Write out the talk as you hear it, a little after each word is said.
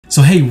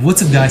So hey,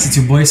 what's up guys, it's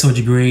your boy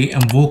Soji Gray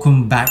and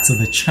welcome back to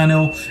the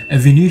channel.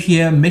 If you're new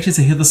here, make sure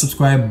to hit the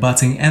subscribe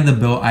button and the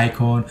bell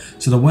icon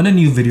so that when a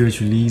new video is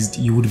released,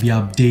 you would be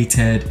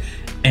updated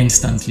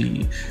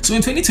instantly. So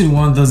in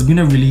 2021, there's been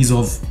a release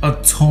of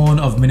a ton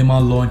of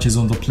minimal launches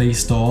on the Play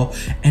Store,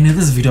 and in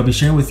this video I'll be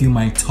sharing with you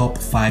my top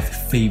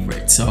 5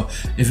 favorites. So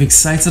if you're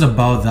excited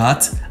about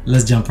that,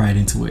 let's jump right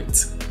into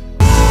it.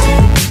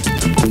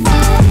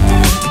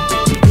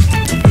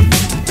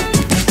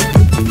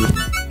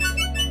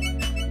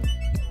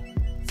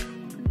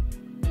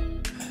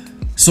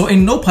 So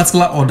in no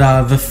particular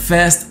order, the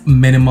first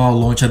minimal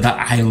launcher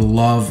that I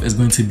love is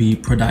going to be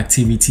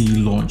Productivity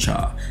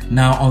Launcher.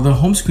 Now on the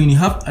home screen, you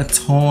have a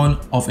ton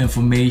of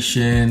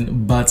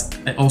information, but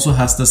it also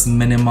has this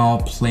minimal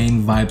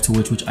plain vibe to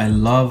it, which I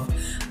love.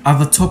 At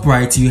the top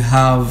right, you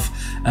have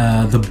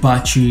the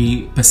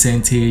battery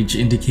percentage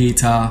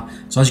indicator.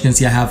 So as you can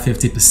see, I have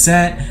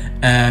 50%,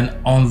 and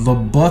on the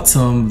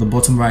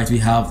bottom right, we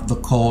have the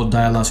call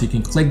dialer. So you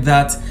can click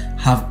that,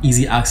 have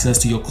easy access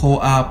to your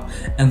call app,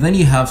 and then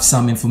you have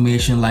some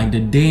information like the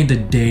day and the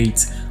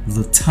date,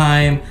 the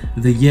time,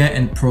 the year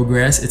in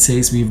progress. It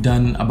says we've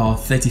done about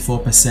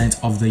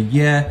 34% of the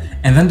year,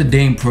 and then the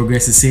day in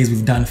progress, it says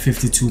we've done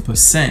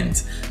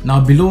 52%.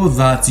 Now below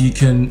that, you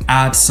can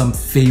add some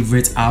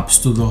favorite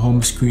apps to the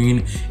home screen.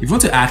 If you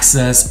want to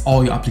access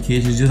all your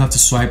applications, you just have to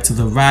swipe to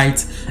the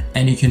right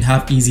and you can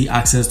have easy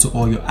access to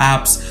all your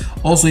apps.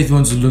 Also, if you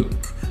want to look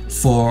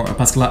for a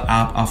particular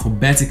app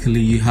alphabetically,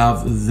 you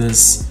have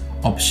this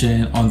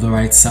option on the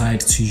right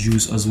side to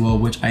use as well,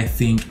 which I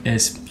think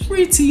is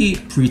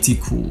pretty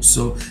cool.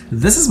 So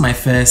this is my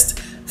first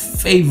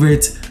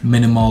favorite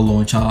minimal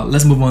launcher.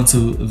 Let's move on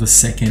to the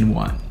second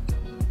one.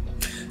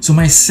 So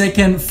my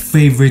second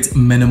favorite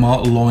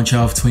minimal launcher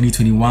of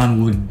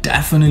 2021 would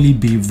definitely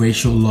be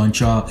Racial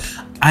Launcher.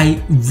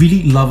 I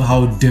really love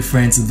how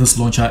different this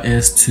launcher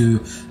is to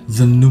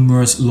the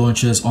numerous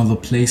launchers on the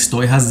Play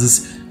Store. It has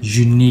this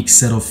unique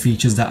set of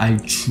features that I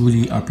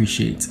truly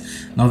appreciate.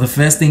 Now the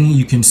first thing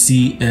you can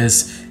see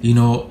is,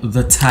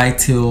 the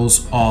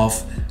titles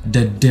of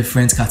the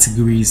different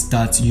categories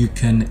that you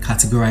can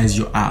categorize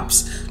your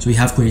apps. So we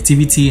have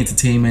creativity,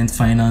 entertainment,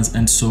 finance,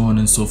 and so on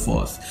and so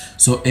forth.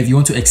 So if you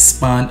want to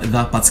expand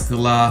that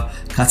particular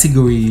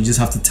category, you just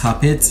have to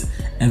tap it,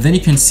 and then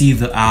you can see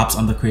the apps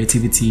on the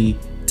creativity.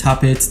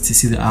 Tap it to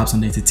see the apps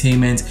on the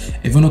entertainment.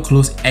 If you want to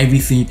close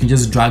everything, you can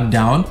just drag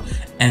down,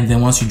 and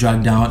then once you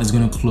drag down, it's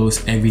going to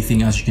close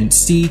everything. As you can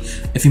see,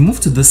 if you move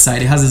to this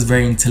side, it has this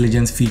very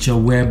intelligent feature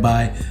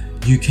whereby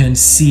you can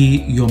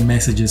see your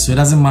messages. So it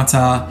doesn't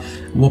matter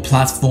what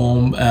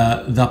platform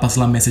that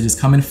particular message is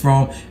coming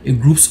from, it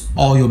groups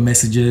all your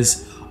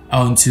messages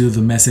onto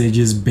the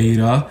messages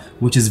beta,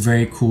 which is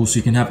very cool. So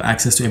you can have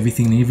access to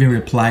everything and even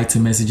reply to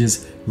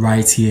messages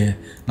right here.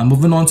 Now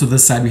moving on to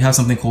this side, we have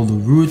something called the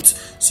root.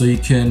 So you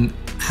can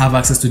have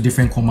access to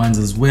different commands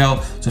as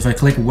well. So if I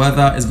click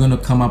weather, it's going to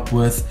come up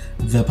with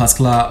the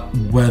particular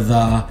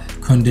weather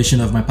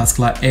condition of my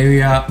particular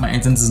area. My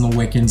internet is not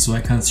working, so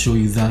I can't show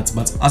you that.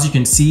 But as you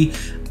can see,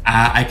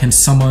 I can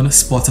summon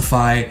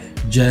Spotify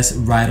just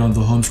right on the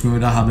home screen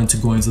without having to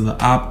go into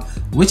the app,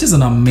 which is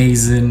an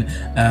amazing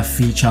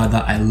feature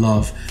that I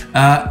love.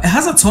 It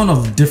has a ton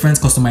of different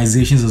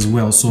customizations as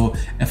well. So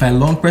if I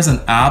long press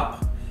an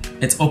app,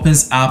 it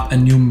opens up a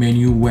new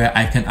menu where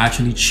I can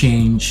actually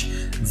change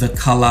the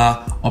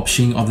color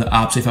option of the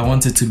app. So if I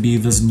want it to be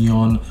this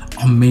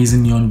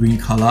amazing neon green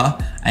color,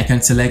 I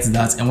can select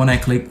that, and when I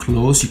click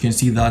close, you can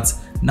see that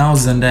now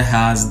Zander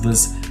has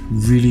this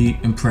really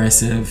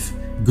impressive,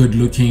 good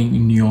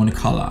looking neon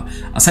color.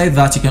 Aside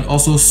that, you can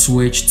also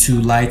switch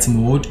to light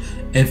mode.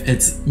 If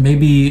it's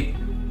maybe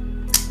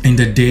in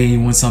the day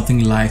you want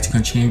something light, you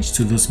can change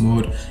to this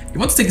mode. If you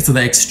want to take it to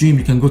the extreme,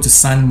 you can go to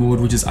sun mode,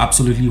 which is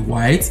absolutely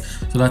white,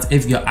 so that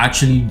if you're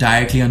actually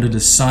directly under the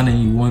sun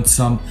and you want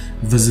some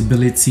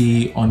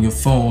visibility on your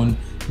phone,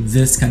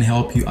 this can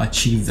help you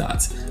achieve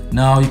that.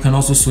 Now you can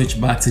also switch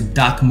back to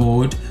dark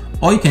mode,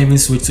 or you can even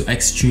switch to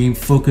extreme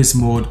focus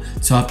mode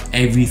to have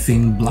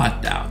everything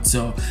blacked out.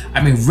 So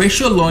I mean,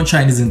 Racial Launcher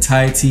in its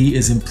entirety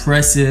is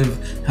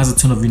impressive, has a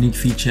ton of unique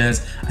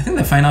features. I think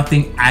the final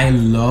thing I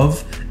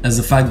love is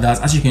the fact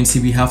that, as you can see,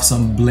 we have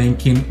some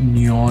blinking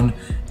neon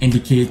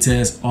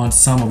indicators on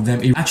some of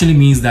them. It actually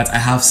means that I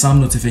have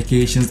some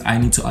notifications I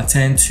need to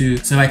attend to.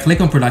 So if I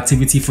click on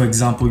productivity, for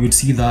example, you'd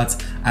see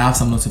that I have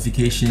some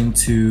notification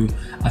to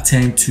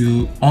attend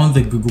to on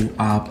the Google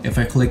app. If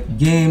I click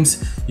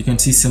games, you can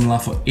see similar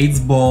for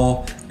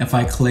 8ball. If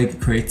I click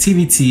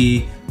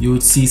creativity, you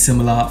would see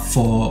similar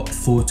for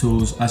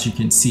photos, as you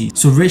can see.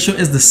 So Racial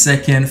is the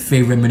second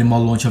favorite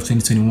minimal launcher of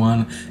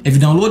 2021. If you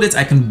download it,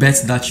 I can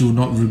bet that you will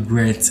not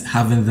regret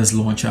having this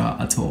launcher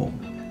at all.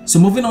 So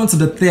moving on to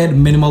the third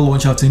minimal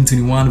launcher of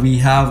 2021, we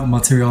have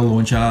Material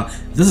Launcher.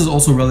 This is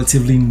also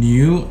relatively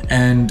new,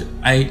 and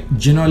I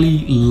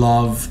generally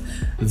love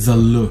the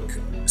look.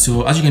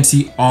 So as you can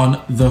see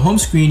on the home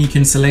screen, you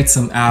can select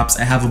some apps.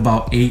 I have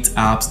about 8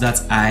 apps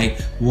that I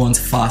want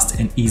fast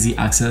and easy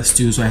access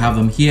to. So I have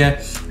them here.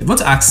 If you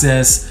want to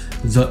access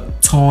the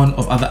ton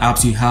of other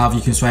apps you have.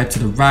 You can swipe to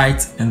the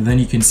right and then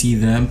you can see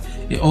them.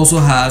 It also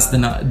has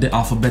the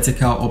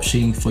alphabetical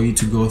option for you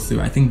to go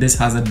through. I think this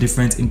has a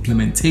different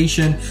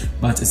implementation,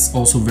 but it's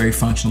also very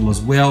functional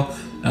as well.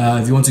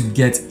 If you want to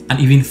get an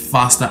even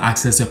faster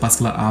access to a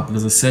particular app,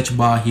 there's a search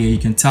bar here. You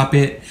can tap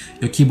it,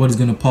 your keyboard is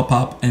going to pop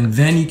up, and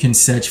then you can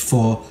search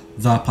for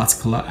that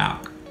particular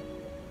app.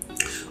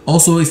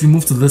 Also, if you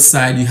move to this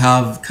side, you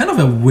have kind of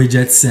a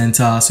widget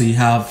center. So you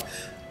have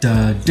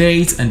the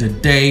date and the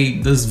day.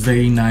 This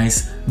very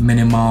nice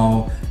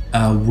minimal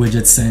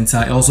widget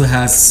center. It also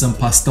has some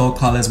pastel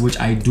colors, which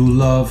I do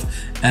love,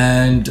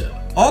 and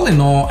all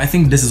in all, I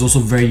think this is also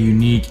very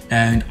unique,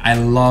 and I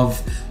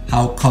love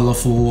how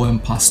colorful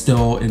and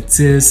pastel it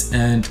is,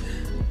 and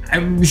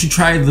you should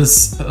try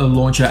this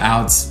launcher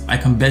out. I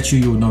can bet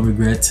you will not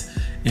regret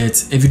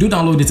it. If you do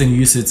download it and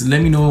use it,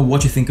 let me know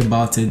what you think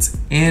about it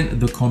in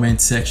the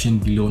comment section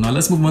below. Now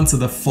let's move on to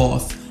the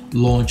fourth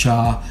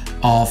launcher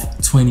of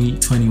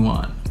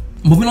 2021.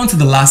 Moving on to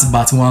the last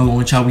but one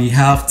launcher, we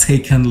have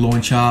Taken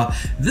Launcher.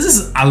 This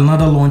is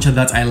another launcher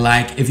that I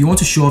like. If you want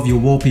to show off your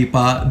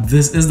wallpaper,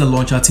 this is the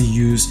launcher to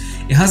use.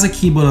 It has a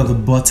keyboard at the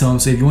bottom,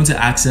 so if you want to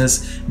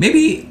access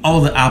maybe all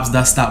the apps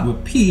that start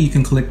with P, you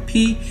can click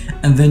P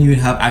and then you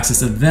have access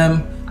to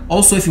them.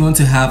 Also, if you want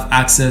to have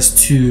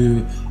access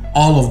to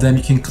all of them,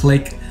 you can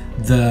click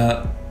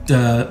the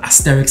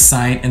asterisk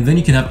sign and then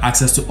you can have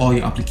access to all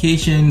your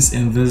applications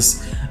in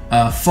this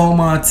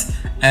format.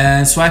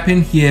 And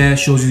swiping here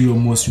shows you your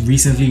most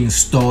recently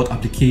installed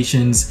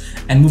applications,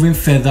 and moving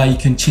further you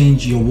can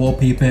change your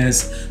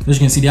wallpapers. As you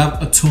can see, they have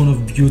a ton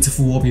of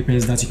beautiful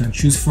wallpapers that you can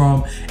choose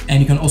from,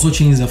 and you can also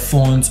change the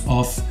font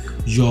of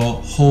your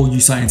whole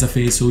user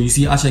interface. So you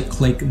see, as I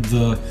click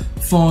the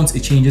font, it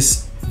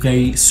changes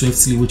very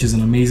swiftly, which is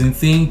an amazing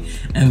thing.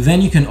 And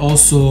then you can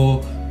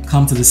also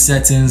come to the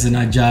settings and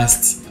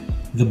adjust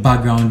the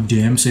background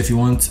dim. So if you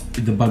want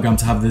the background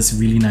to have this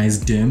really nice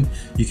dim,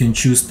 you can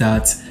choose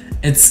that.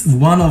 It's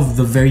one of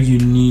the very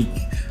unique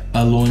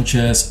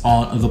launchers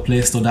on the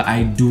Play Store that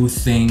I do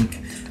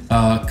think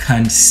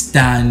can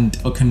stand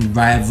or can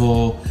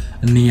rival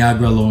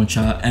Niagara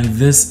Launcher, and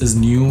this is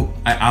new.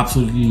 I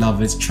absolutely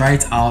love it. Try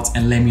it out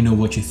and let me know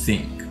what you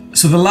think.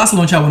 So the last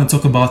launcher I want to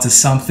talk about is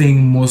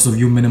something most of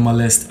you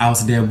minimalists out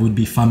there would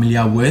be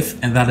familiar with,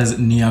 and that is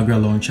Niagara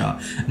Launcher.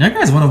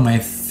 Niagara is one of my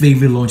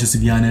favorite launchers, to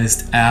be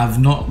honest. I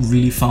have not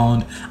really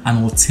found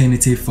an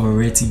alternative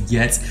for it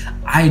yet.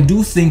 I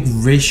do think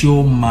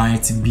Ratio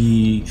might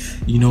be,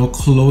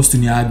 close to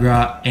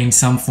Niagara in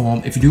some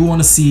form. If you do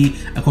want to see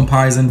a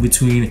comparison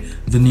between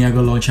the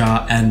Niagara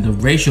Launcher and the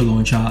Ratio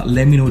Launcher,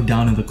 let me know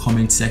down in the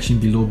comment section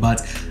below.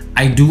 But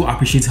I do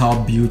appreciate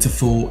how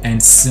beautiful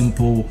and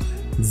simple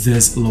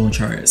this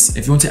launcher is.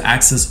 If you want to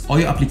access all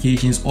your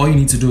applications, all you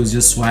need to do is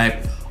just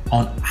swipe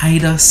on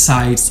either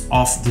sides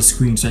of the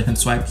screen. So I can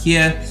swipe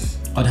here,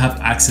 I'd have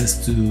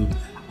access to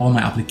all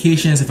my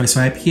applications. If I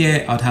swipe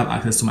here, I'd have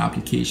access to my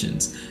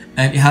applications.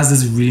 And it has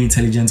this really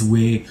intelligent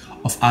way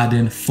of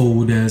adding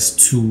folders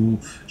to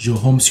your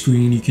home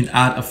screen. You can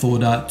add a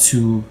folder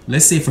to,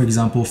 let's say for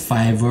example,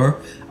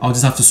 Fiverr. I'll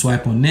just have to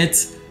swipe on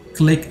it,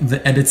 click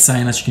the edit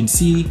sign, as you can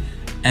see,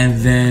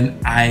 and then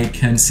I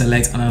can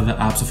select another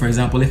app. So for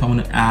example, if I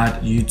want to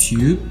add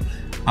YouTube,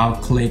 I'll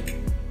click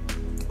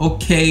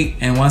OK,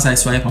 and once I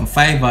swipe on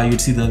Fiverr,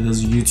 you'd see that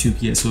there's YouTube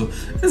here. So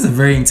this is a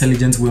very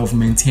intelligent way of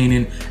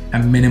maintaining a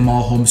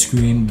minimal home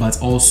screen,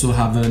 but also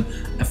having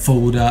a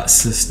folder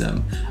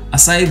system.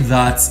 Aside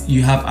that,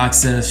 you have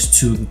access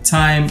to the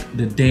time,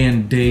 the day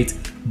and date,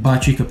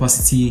 battery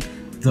capacity,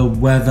 the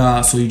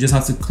weather. So you just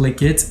have to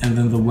click it and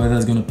then the weather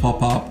is going to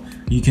pop up.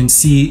 You can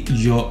see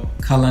your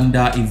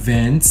calendar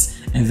events,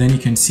 and then you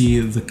can see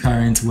the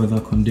current weather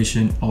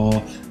condition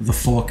or the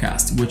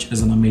forecast, which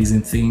is an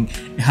amazing thing.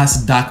 It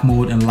has dark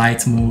mode and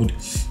light mode,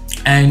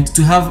 and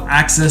to have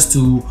access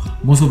to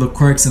most of the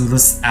quirks in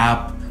this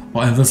app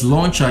or in this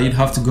launcher, you'd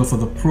have to go for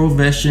the pro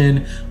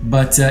version,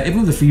 but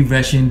even the free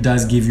version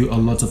does give you a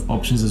lot of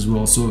options as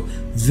well. So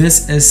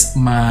this is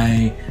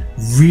my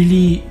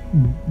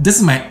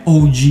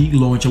OG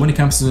launcher when it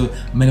comes to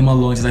minimal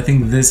launchers. I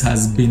think this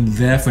has been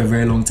there for a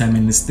very long time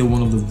and is still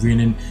one of the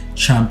reigning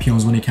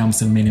champions when it comes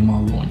to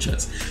minimal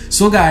launchers.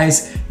 So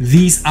guys,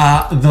 these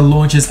are the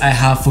launchers I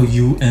have for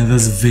you in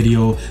this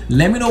video.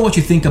 Let me know what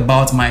you think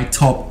about my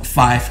top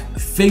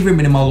 5 favorite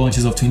minimal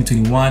launchers of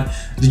 2021.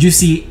 Did you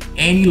see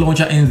any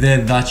launcher in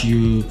there that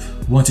you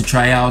want to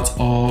try out,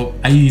 or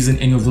are you using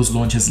any of those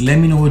launchers? Let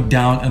me know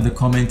down in the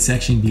comment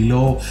section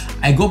below.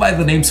 I go by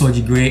the name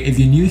Soji Gray. If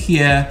you're new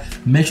here,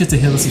 make sure to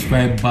hit the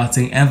subscribe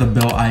button and the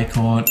bell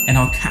icon, and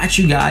I'll catch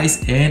you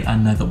guys in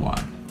another one.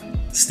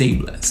 Stay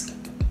blessed.